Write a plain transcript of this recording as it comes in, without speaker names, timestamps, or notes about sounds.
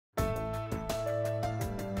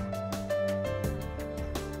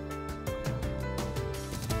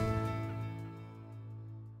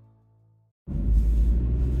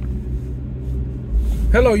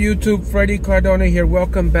Hello YouTube, Freddie Cardona here.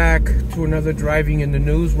 Welcome back to another Driving in the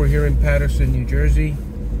News. We're here in Paterson, New Jersey.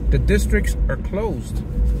 The districts are closed,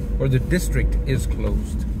 or the district is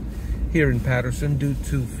closed here in Paterson due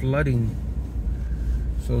to flooding.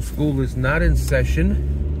 So school is not in session.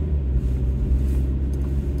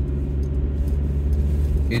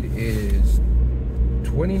 It is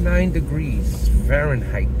 29 degrees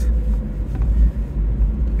Fahrenheit.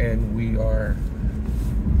 And we are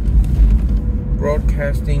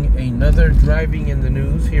broadcasting another Driving in the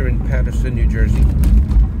News here in Paterson, New Jersey.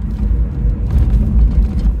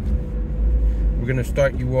 We're going to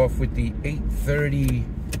start you off with the 8:30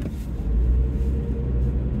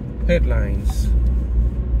 headlines.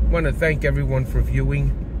 I want to thank everyone for viewing.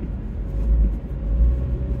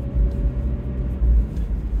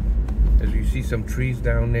 As you see some trees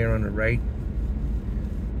down there on the right.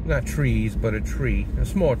 Not trees, but a tree. A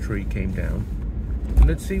small tree came down.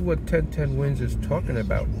 Let's see what 1010 Winds is talking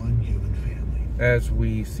about as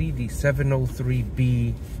we see the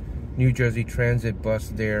 703B New Jersey Transit bus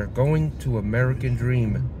there going to American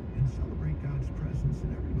Dream.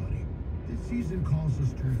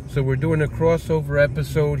 So we're doing a crossover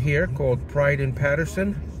episode here called Pride in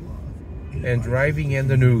Paterson and Driving in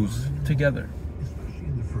the News together,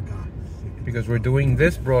 because we're doing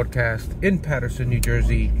this broadcast in Paterson, New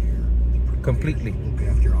Jersey completely. Look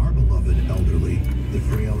after our beloved elderly, the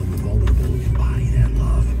frail and the vulnerable, embody that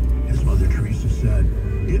love. As Mother Teresa said,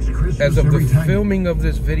 it's Christmas. As of the filming of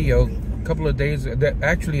this video, a couple of days,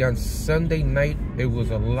 actually on Sunday night, it was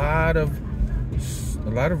a lot of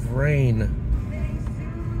rain.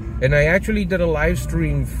 And I actually did a live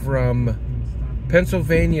stream from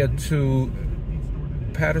Pennsylvania to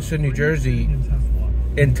Paterson, New Jersey,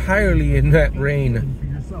 entirely in that rain.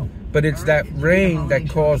 But it's that rain that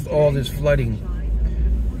caused all this flooding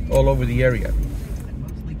all over the area,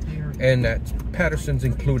 and that Paterson's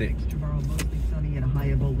included. Sunny at a high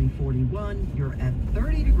of only 41. You're at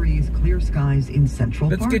 30 degrees, clear skies in Central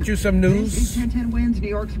Park. Let's get you some news. This is 1010 Winds, New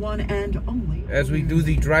York's one and only. As we do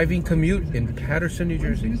the driving commute in Paterson, New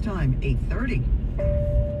Jersey. News time 8:30.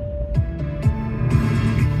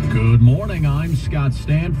 Good morning, I'm Scott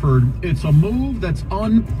Stanford. It's a move that's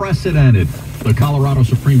unprecedented. The Colorado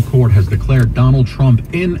Supreme Court has declared Donald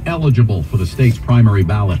Trump ineligible for the state's primary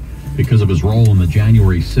ballot because of his role in the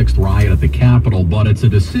January 6th riot at the Capitol, but it's a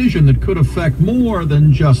decision that could affect more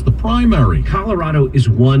than just the primary. Colorado is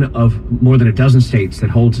one of more than a dozen states that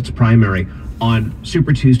holds its primary on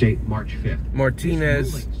Super Tuesday, March 5th.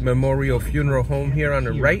 Martinez Memorial Funeral Home here on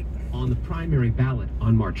the right. On the primary ballot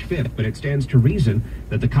on March 5th, but it stands to reason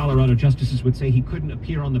that the Colorado justices would say he couldn't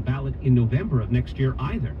appear on the ballot in November of next year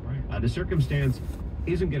either. The circumstance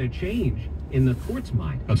isn't going to change in the court's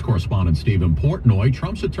mind. That's correspondent Stephen Portnoy.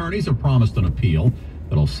 Trump's attorneys have promised an appeal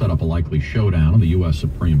that'll set up a likely showdown in the U.S.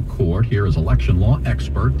 Supreme Court. Here is election law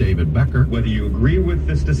expert David Becker. Whether you agree with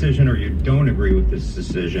this decision or you don't agree with this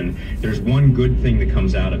decision, there's one good thing that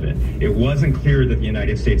comes out of it. It wasn't clear that the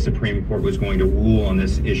United States Supreme Court was going to rule on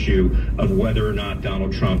this issue of whether or not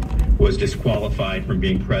Donald Trump was disqualified from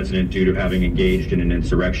being president due to having engaged in an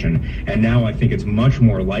insurrection. And now I think it's much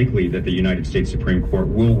more likely that the United States Supreme Court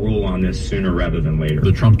will rule on this sooner rather than later.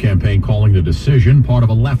 The Trump campaign calling the decision part of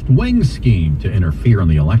a left-wing scheme to interfere in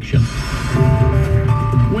the election.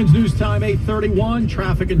 Winds News Time 8:31.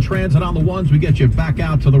 Traffic and transit on the ones. We get you back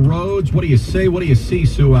out to the roads. What do you say? What do you see,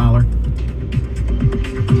 Sue Aller?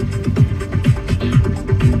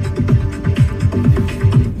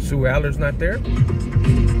 Sue Aller's not there.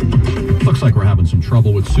 Looks like we're having some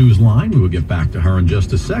trouble with Sue's line. We will get back to her in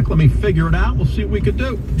just a sec. Let me figure it out. We'll see what we could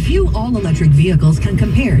do. Few all-electric vehicles can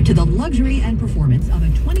compare to the luxury and performance of a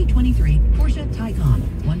 2023 Porsche Taycan.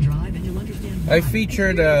 One drive and you'll understand why. I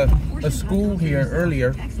featured a school here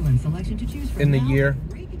earlier in the year.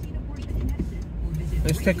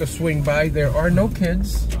 Let's take a swing by. There are no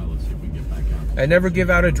kids. Let's see if we can get back out. I never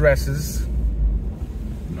give out addresses.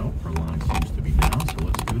 No, her line seems to be down, so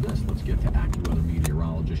let's do this. Let's get to AccuWeather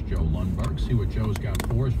meteorologist Joe Lundberg. See what Joe's got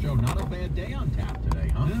for us. Joe, not a bad day on tap today,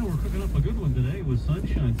 huh? Yeah, we're cooking up a good one today with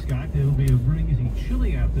sunshine, Scott. It'll be a breezy,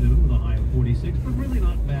 chilly afternoon with a high of 46, but really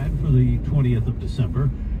not bad for the 20th of December.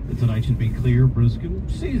 Tonight should be clear, brisk,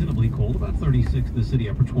 and seasonably cold, about 36 in the city,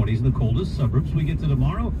 upper 20s in the coldest suburbs. We get to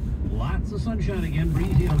tomorrow, lots of sunshine again,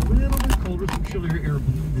 breezy, a little bit colder, some chillier air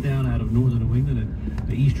blowing down out of northern New England and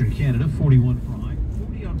the eastern Canada, 41 for high.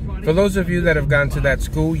 40 on Friday. For those of you that have gone to that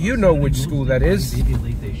school, you know which school that is.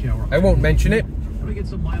 I won't mention it. We get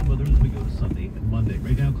some mild weather as we go to Sunday and Monday.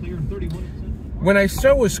 Right now, clear and 31%. When I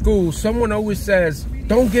show a school, someone always says,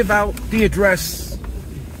 don't give out the address.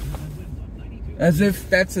 As if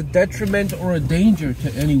that's a detriment or a danger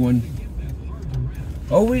to anyone.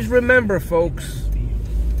 Always remember, folks,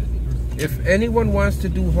 if anyone wants to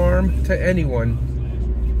do harm to anyone,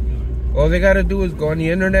 all they got to do is go on the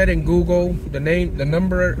internet and Google the name, the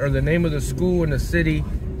number, or the name of the school and the city,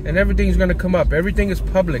 and everything's going to come up. Everything is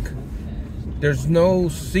public. There's no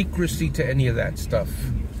secrecy to any of that stuff.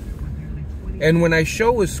 And when I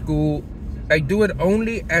show a school, I do it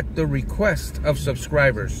only at the request of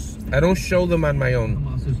subscribers. I don't show them on my own.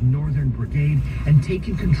 Hamas's northern brigade and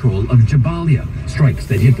taking control of Jabalia. Strikes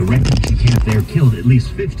that hit the refugee camp there killed at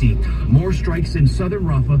least 50. More strikes in southern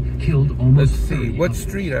Rafah killed almost 30. Let's see, what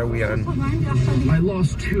street are we on? I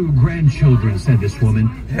lost 2 grandchildren, said this woman.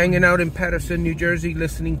 Hanging out in Paterson, New Jersey,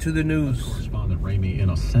 listening to the news. Correspondent Rami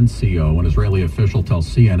Inocencio, an Israeli official, tells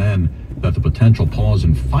CNN that the potential pause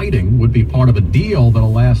in fighting would be part of a deal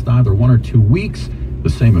that'll last either 1 or 2 weeks. The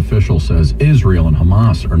same official says Israel and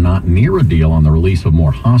Hamas are not near a deal on the release of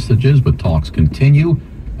more hostages, but talks continue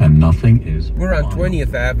and nothing is We're on 20th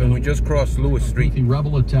Ave and we just crossed Lewis Street. The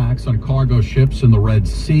rebel attacks on cargo ships in the Red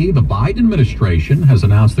Sea. The Biden administration has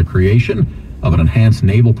announced the creation of an enhanced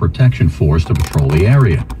naval protection force to patrol the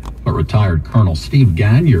area. But retired Colonel Steve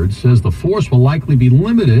Ganyard says the force will likely be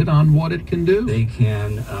limited on what it can do. They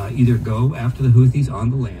can either go after the Houthis on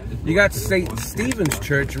the land. You got St. Stephen's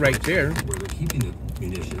Church right there. Where they're keeping the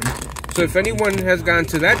munitions. So if anyone has gone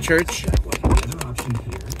to that church, The other option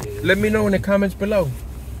here is let me know in the comments below.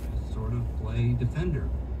 sort of play defender.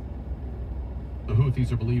 The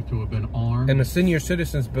Houthis are believed to have been armed. And the senior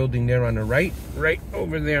citizens building there on the right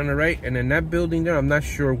over there on the right. And in that building there, I'm not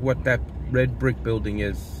sure what that red brick building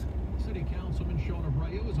is. City Councilman Sean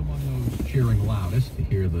Abreu is among those cheering loudest to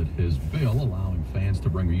hear that his bill allowing fans to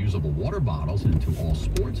bring reusable water bottles into all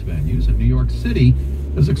sports venues in New York City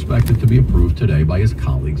is expected to be approved today by his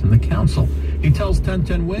colleagues in the council. He tells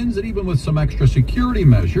 1010 Wins that even with some extra security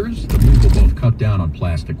measures, the move will both cut down on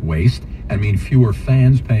plastic waste and mean fewer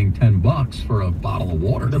fans paying $10 for a bottle of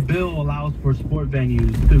water. The bill allows for sport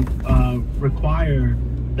venues to require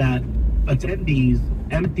that attendees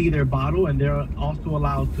empty their bottle, and they're also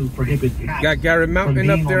allowed to prohibit caps. Got Garrett Mountain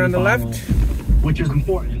up there on the bottle, left. which is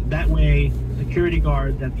important. That way, security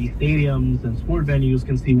guards at the stadiums and sport venues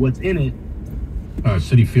can see what's in it.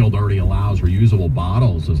 City Field already allows reusable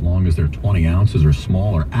bottles as long as they're 20 ounces or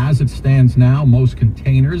smaller. As it stands now, most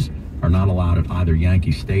containers are not allowed at either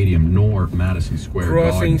Yankee Stadium nor Madison Square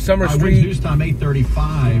Garden. Crossing Summer Wins Street. News Time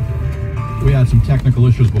 8:35. We had some technical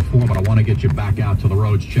issues before, but I want to get you back out to the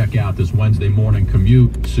roads. Check out this Wednesday morning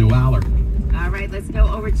commute. Sue Aller. All right, let's go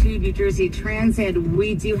over to New Jersey Transit.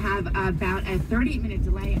 We do have about a 30-minute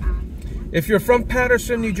delay on... If you're from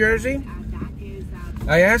Paterson, New Jersey,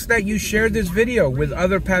 I ask that you share this video with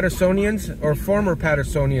other Patersonians or former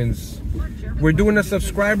Patersonians. We're doing a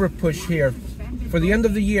subscriber push here for the end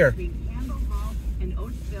of the year.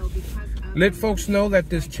 Let folks know that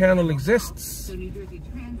this channel exists. So New Jersey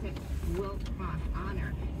Transit will cross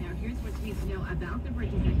honor. Now, here's what you need to know about the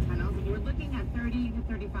bridges and tunnels. We're looking at 30 to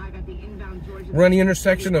 35 at the inbound Georgia. We're on the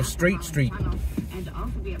intersection of Straight Street. And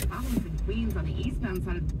also, we have problems in Queens on the eastbound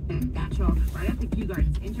side of the Natural, right at the Kew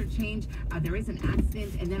Gardens interchange. There is an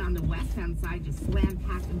accident, and then on the westbound side, just slam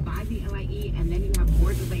past by the LIE, and then you have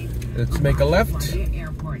more delays. Let's make a left.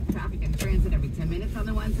 Airport traffic and transit every 10 minutes on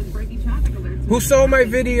the ones and breaking traffic alerts. Who saw my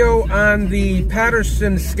video on the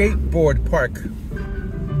Paterson skateboard park?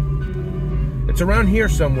 It's around here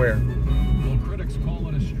somewhere. Well, critics call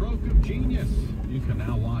it a stroke of genius. You can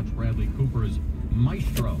now watch Bradley Cooper's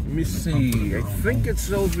Maestro. Let me see. I think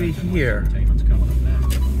it's over here. Entertainment's coming up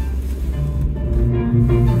next.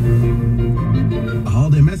 A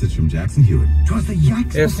holiday message from Jackson Hewitt. Twas the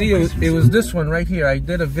yikes. Yeah, see, it was this one right here. I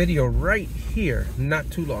did a video right here not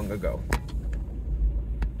too long ago.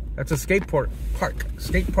 That's a skate park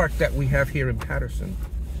that we have here in Paterson.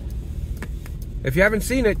 If you haven't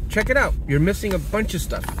seen it, check it out. You're missing a bunch of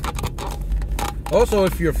stuff. Also,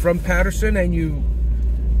 if you're from Paterson and you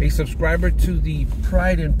a subscriber to the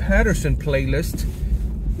Pride in Paterson playlist,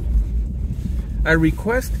 I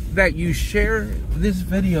request that you share this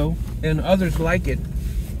video and others like it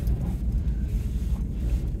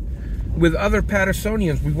with other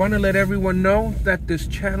Patersonians. We want to let everyone know that this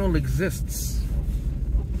channel exists.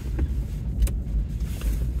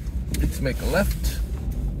 Let's make a left.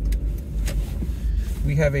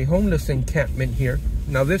 We have a homeless encampment here.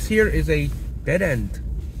 Now this here is a dead end.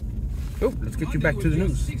 Oh, let's get you back to the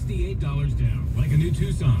news. $68 down, like a new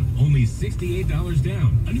Tucson. Only $68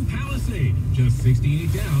 down. A new Palisade, just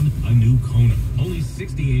 $68 down. A new Kona, only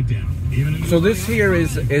 $68 down. Even a new So this here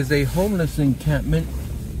is a homeless encampment,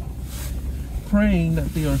 praying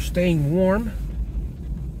that they are staying warm.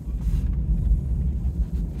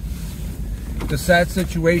 The sad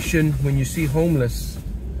situation when you see homeless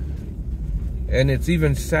And it's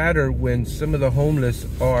even sadder when some of the homeless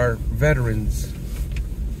are veterans.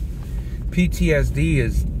 PTSD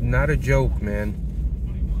is not a joke, man.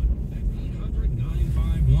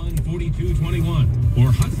 4221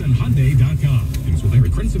 or HudsonHyundai.com. Things will vary.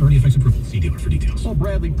 Credit severity affects approval. See dealer for details. Well,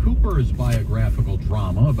 Bradley Cooper's biographical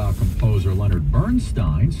drama about composer Leonard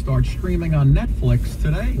Bernstein starts streaming on Netflix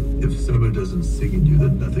today. If someone doesn't sing in you,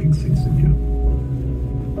 then nothing sings in you.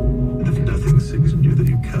 And if nothing sings in you, then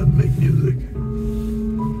you can't make music.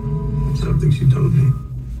 Something she told me.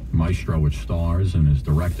 Maestro, which stars and is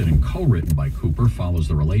directed and co-written by Cooper, follows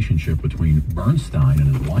the relationship between Bernstein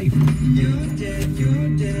and his wife.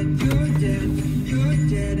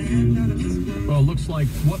 Well, it looks like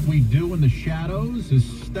What We Do in the Shadows is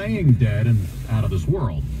staying dead and out of this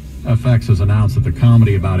world. FX has announced that the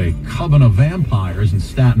comedy about a coven of vampires in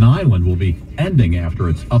Staten Island will be ending after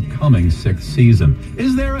its upcoming 6th season.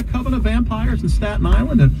 Is there a coven of vampires in Staten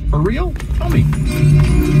Island? And for real? Tell me.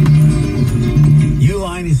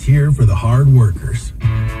 Uline is here for the hard workers,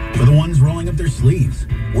 for the ones rolling up their sleeves,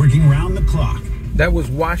 working round the clock. That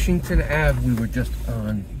was Washington Ave we were just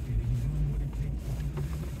on.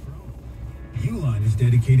 Uline is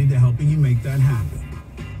dedicated to helping you make that happen.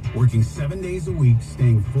 Working 7 days a week,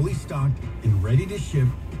 staying fully stocked and ready to ship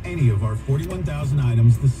any of our 41,000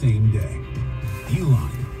 items the same day.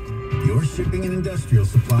 Uline, your shipping and industrial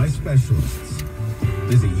supply specialists.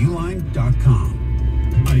 Visit uline.com.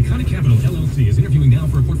 Iconic Capital LLC is interviewing now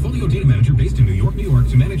for a portfolio data manager based in New York, New York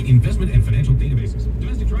to manage investment and financial databases.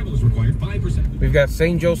 Domestic travel is required 5%. We've got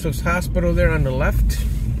St. Joseph's Hospital there on the left.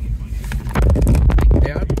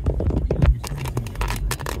 Yeah.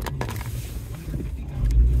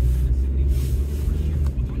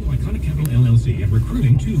 Iconic Capital LLC and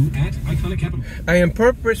recruiting to @Iconic Capital. I am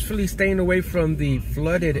purposefully staying away from the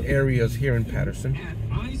flooded areas here in Paterson.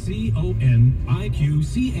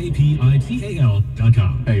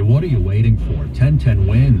 ICONIQCAPITAL.com. Hey, what are you waiting for? 1010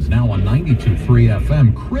 Wins, now on 92.3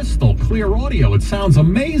 FM. Crystal clear audio. It sounds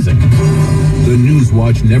amazing. The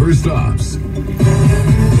Newswatch never stops.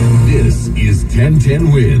 This is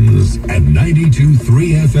 1010 Wins at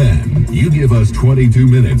 92.3 FM. You give us 22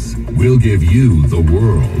 minutes, we'll give you the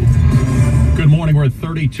world. Good morning. We're at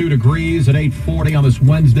 32 degrees at 8:40 on this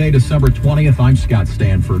Wednesday, December 20th. I'm Scott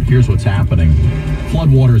Stanford. Here's what's happening.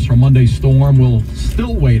 Floodwaters from Monday's storm will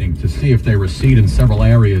still waiting to see if they recede in several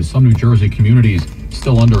areas. Some New Jersey communities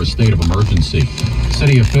still under a state of emergency.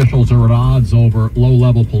 City officials are at odds over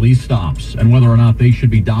low-level police stops and whether or not they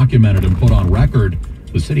should be documented and put on record.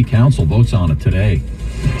 The city council votes on it today.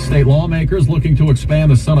 State lawmakers looking to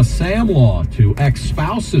expand the Son of Sam law to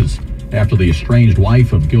ex-spouses after the estranged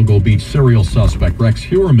wife of Gilgo Beach serial suspect Rex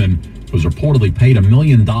Heuermann was reportedly paid $1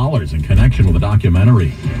 million in connection with a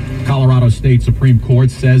documentary. Colorado State Supreme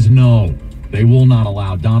Court says no. They will not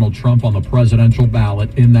allow Donald Trump on the presidential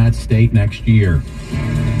ballot in that state next year.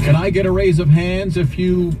 Can I get a raise of hands if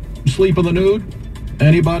you sleep in the nude?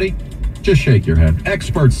 Anybody? Just shake your head.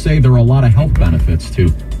 Experts say there are a lot of health benefits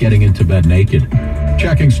to getting into bed naked.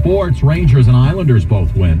 Checking sports, Rangers and Islanders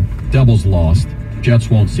both win. Devils lost. Jets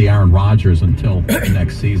won't see Aaron Rodgers until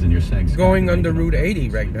next season. You're saying going under Route 80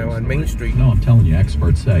 right now on Main Street. No, I'm telling you,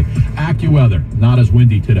 experts say. AccuWeather, not as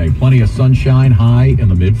windy today. Plenty of sunshine, high in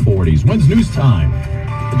the mid-40s. When's news time?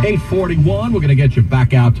 8:41. We're going to get you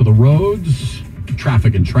back out to the roads.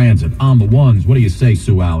 Traffic and transit on the ones. What do you say,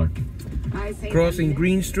 Sue Aller? Crossing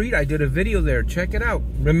Green Street. I did a video there. Check it out.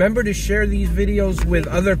 Remember to share these videos with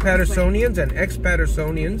other Pattersonians and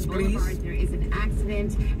ex-Pattersonians, please. There is an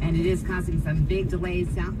accident, and it is causing some big delays.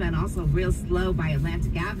 Southbound also real slow by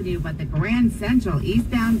Atlantic Avenue, but the Grand Central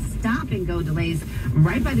eastbound stop-and-go delays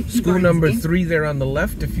right by the School number 3 there on the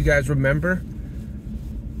left, if you guys remember,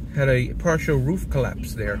 had a partial roof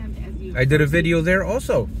collapse there. I did a video there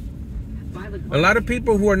also. A lot of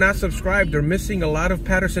people who are not subscribed are missing a lot of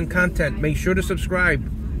Paterson content. Make sure to subscribe.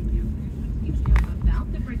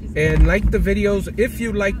 And like the videos if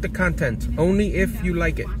you like the content. Only if you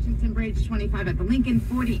like it. Washington Bridge 25 at the Lincoln,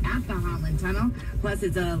 40 at the Holland Tunnel. Plus,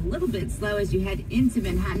 it's a little bit slow as you head into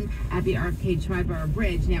Manhattan at the RFK Triborough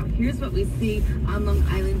Bridge. Now, here's what we see on Long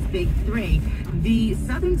Island's Big 3. The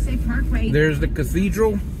Southern State Parkway. There's the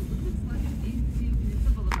cathedral.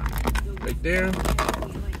 Right there.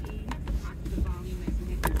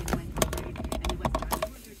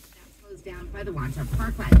 By the Wanchar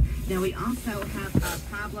Parkway. Now we also have a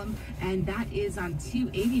problem, and that is on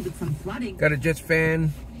 280 with some flooding. Got a Jets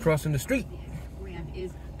fan crossing the street.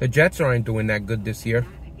 The Jets aren't doing that good this year.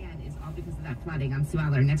 That again is all because of that flooding. I'm Sue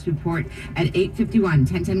Aller. Next report at 8:51.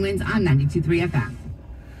 1010 Wins on 92.3 FM.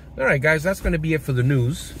 All right, guys, that's going to be it for the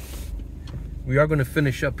news. We are going to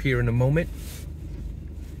finish up here in a moment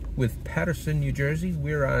with Paterson, New Jersey.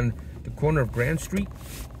 We're on the corner of Grand Street.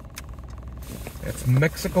 That's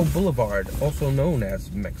Mexico Boulevard, also known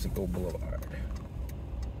as Mexico Boulevard.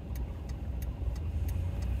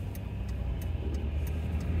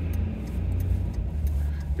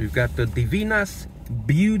 We've got the Divinas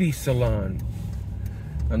Beauty Salon.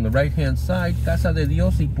 On the right-hand side, Casa de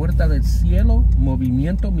Dios y Puerta del Cielo,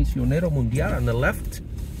 Movimiento Misionero Mundial on the left.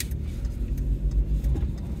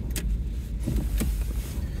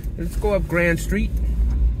 Let's go up Grand Street.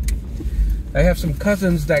 I have some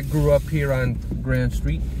cousins that grew up here on Grand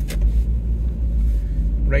Street.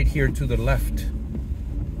 Right here to the left.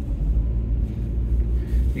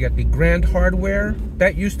 You got the Grand Hardware.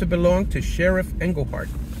 That used to belong to Sheriff Engelhardt.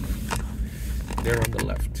 There on the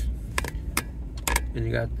left. And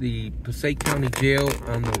you got the Passaic County Jail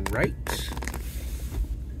on the right.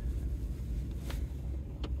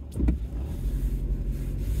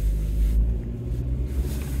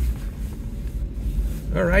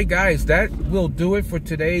 All right, guys, that will do it for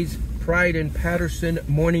today's Pride in Paterson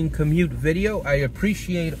morning commute video. I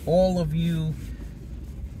appreciate all of you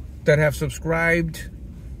that have subscribed.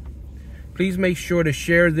 Please make sure to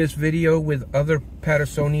share this video with other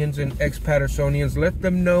Patersonians and ex-Patersonians. Let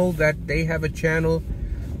them know that they have a channel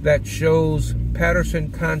that shows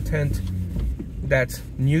Paterson content that's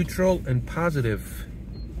neutral and positive.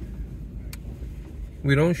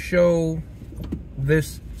 We don't show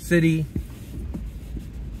this city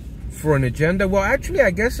for an agenda. Well, actually, I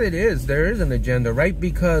guess it is. There is an agenda, right?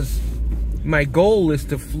 Because my goal is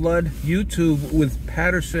to flood YouTube with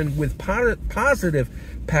Paterson, with positive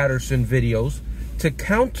Paterson videos to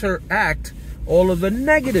counteract all of the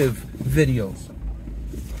negative videos.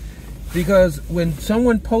 Because when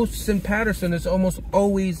someone posts in Paterson, it's almost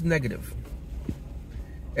always negative.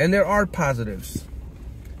 And there are positives.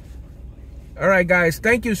 All right, guys,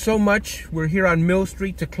 thank you so much. We're here on Mill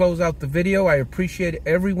Street to close out the video. I appreciate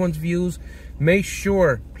everyone's views. Make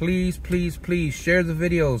sure, please, please, please share the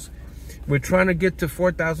videos. We're trying to get to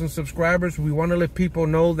 4,000 subscribers. We want to let people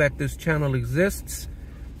know that this channel exists.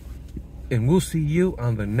 And we'll see you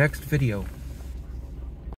on the next video.